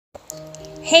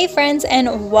Hey friends,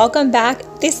 and welcome back.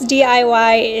 This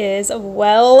DIY is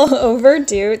well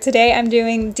overdue. Today I'm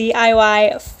doing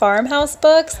DIY Farmhouse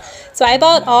books. So I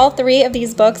bought all 3 of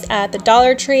these books at the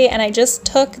Dollar Tree, and I just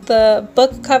took the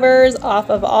book covers off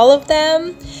of all of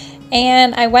them.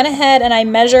 And I went ahead and I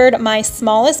measured my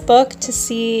smallest book to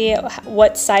see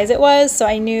what size it was, so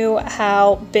I knew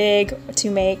how big to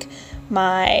make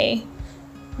my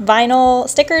vinyl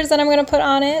stickers that I'm going to put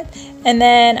on it. And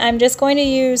then I'm just going to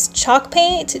use chalk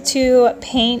paint to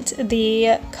paint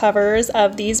the covers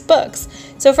of these books.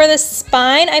 So for the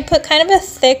spine, I put kind of a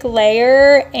thick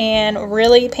layer and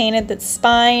really painted the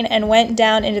spine and went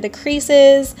down into the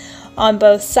creases on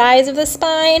both sides of the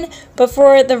spine. But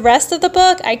for the rest of the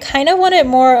book, I kind of wanted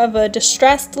more of a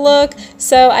distressed look,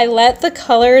 so I let the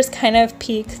colors kind of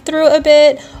peek through a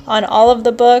bit on all of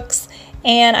the books.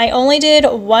 And I only did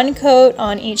 1 coat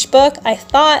on each book. I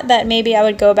thought that maybe I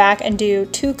would go back and do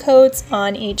 2 coats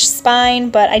on each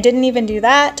spine, but I didn't even do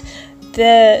that.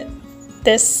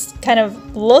 This kind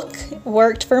of look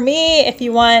worked for me. If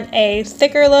you want a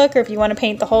thicker look or if you want to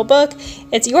paint the whole book,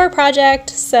 it's your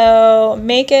project, so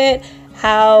make it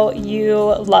how you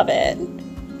love it.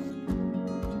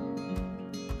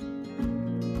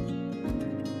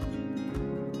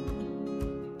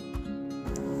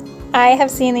 I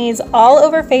have seen these all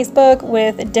over Facebook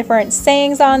with different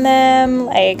sayings on them,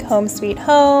 like home sweet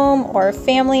home or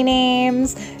family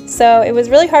names. So it was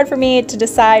really hard for me to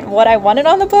decide what I wanted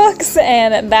on the books,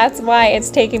 and that's why it's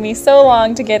taken me so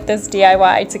long to get this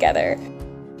DIY together.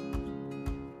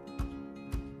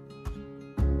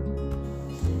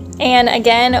 And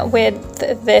again, with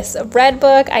this red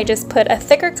book, I just put a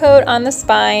thicker coat on the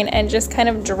spine and just kind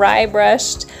of dry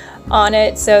brushed on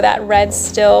it so that red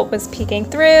still was peeking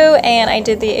through, and I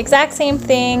did the exact same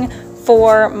thing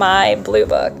for my blue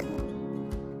book.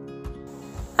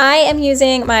 I am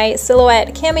using my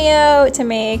Silhouette Cameo to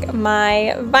make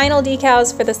my vinyl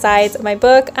decals for the sides of my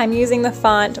book. I'm using the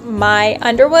font My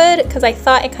Underwood because I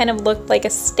thought it kind of looked like a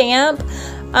stamp.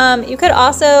 You could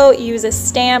also use a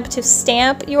stamp to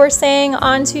stamp your saying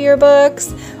onto your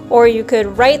books, or you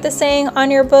could write the saying on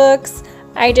your books.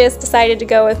 I just decided to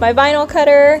go with my vinyl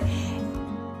cutter,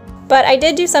 but I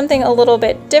did do something a little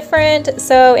bit different.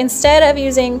 So instead of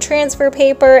using transfer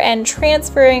paper and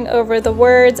transferring over the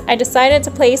words, I decided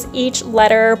to place each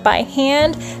letter by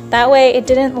hand. That way it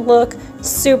didn't look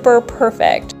super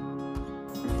perfect.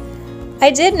 I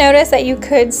did notice that you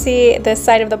could see this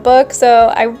side of the book,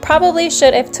 so I probably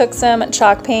should have took some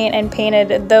chalk paint and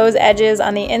painted those edges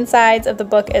on the insides of the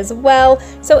book as well.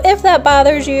 So if that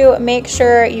bothers you, make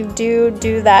sure you do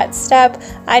that step.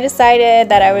 I decided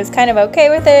that I was kind of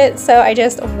okay with it, so I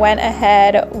just went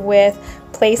ahead with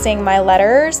placing my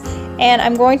letters. And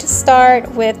I'm going to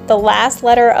start with the last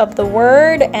letter of the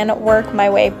word and work my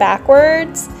way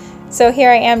backwards. So here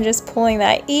I am just pulling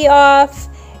that E off,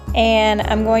 and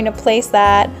I'm going to place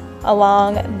that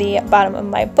along the bottom of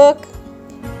my book.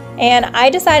 And I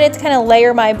decided to kind of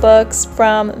layer my books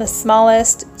from the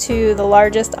smallest to the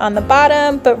largest on the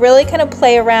bottom, but really kind of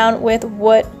play around with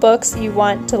what books you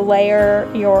want to layer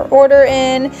your order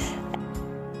in.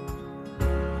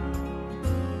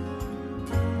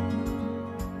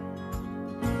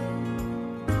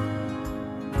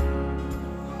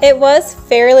 It was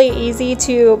fairly easy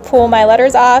to pull my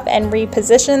letters off and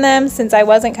reposition them since I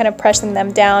wasn't kind of pressing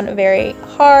them down very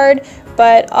hard,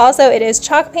 but also it is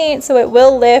chalk paint, so it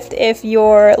will lift if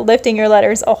you're lifting your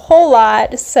letters a whole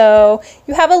lot, so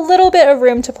you have a little bit of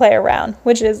room to play around,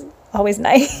 which is always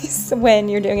nice when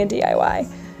you're doing a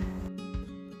DIY.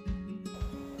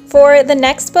 For the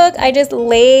next book, I just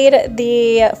laid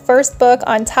the first book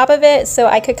on top of it so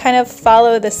I could kind of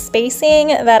follow the spacing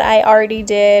that I already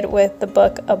did with the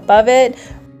book above it.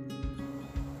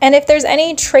 And if there's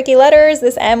any tricky letters,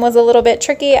 this M was a little bit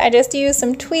tricky, I just used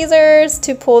some tweezers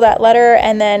to pull that letter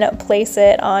and then place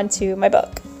it onto my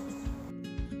book.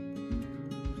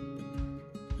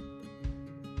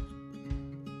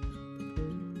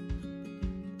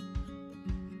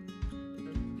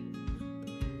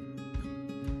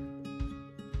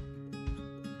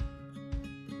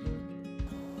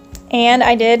 And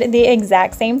I did the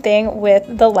exact same thing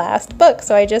with the last book.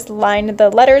 So I just lined the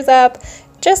letters up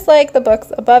just like the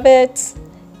books above it.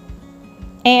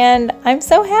 And I'm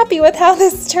so happy with how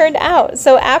this turned out.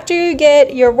 So after you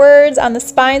get your words on the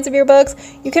spines of your books,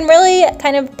 you can really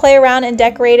kind of play around and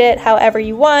decorate it however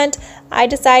you want. I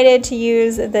decided to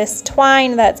use this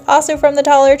twine that's also from the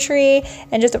Dollar Tree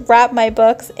and just wrap my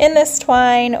books in this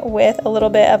twine with a little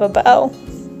bit of a bow.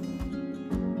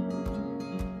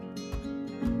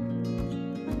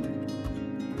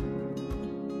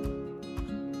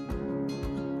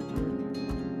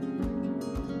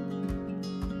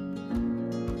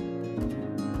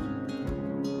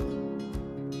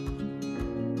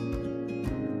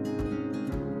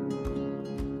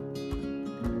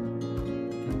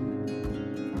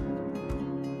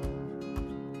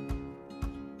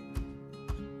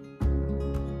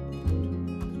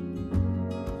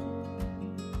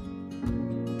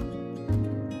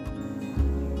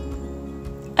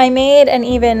 I made an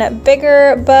even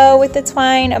bigger bow with the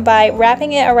twine by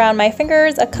wrapping it around my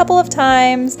fingers a couple of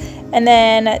times and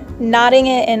then knotting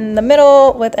it in the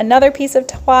middle with another piece of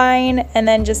twine and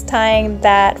then just tying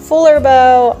that fuller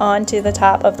bow onto the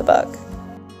top of the book.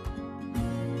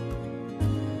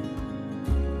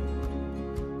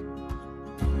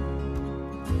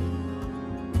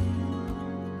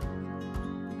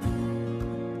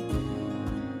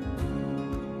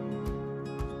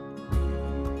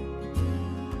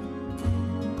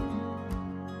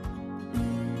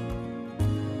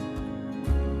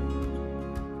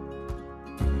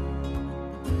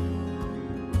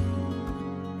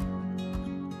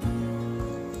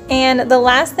 And the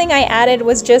last thing I added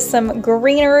was just some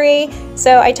greenery.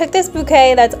 So I took this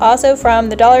bouquet that's also from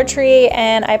the Dollar Tree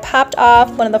and I popped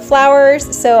off one of the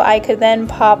flowers so I could then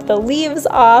pop the leaves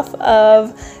off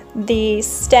of the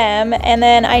stem, and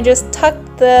then I just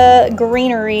tucked the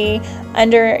greenery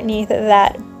underneath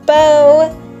that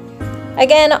bow.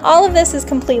 Again, all of this is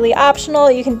completely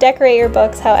optional. You can decorate your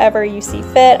books however you see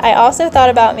fit. I also thought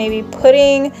about maybe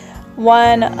putting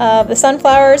one of the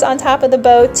sunflowers on top of the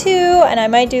bow too, and I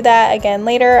might do that again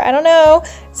later. I don't know,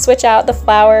 switch out the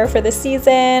flower for the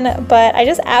season, but I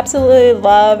just absolutely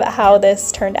love how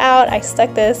this turned out. I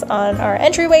stuck this on our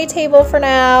entryway table for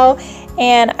now,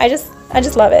 and I just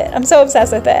love it. I'm so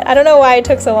obsessed with it. I don't know why it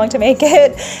took so long to make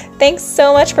it. Thanks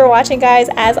so much for watching, guys.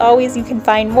 As always, you can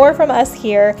find more from us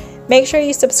here. Make sure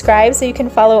you subscribe so you can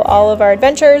follow all of our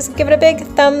adventures. Give it a big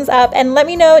thumbs up and let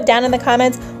me know down in the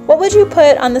comments, what would you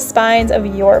put on the spines of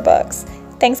your books?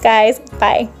 Thanks, guys.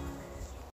 Bye.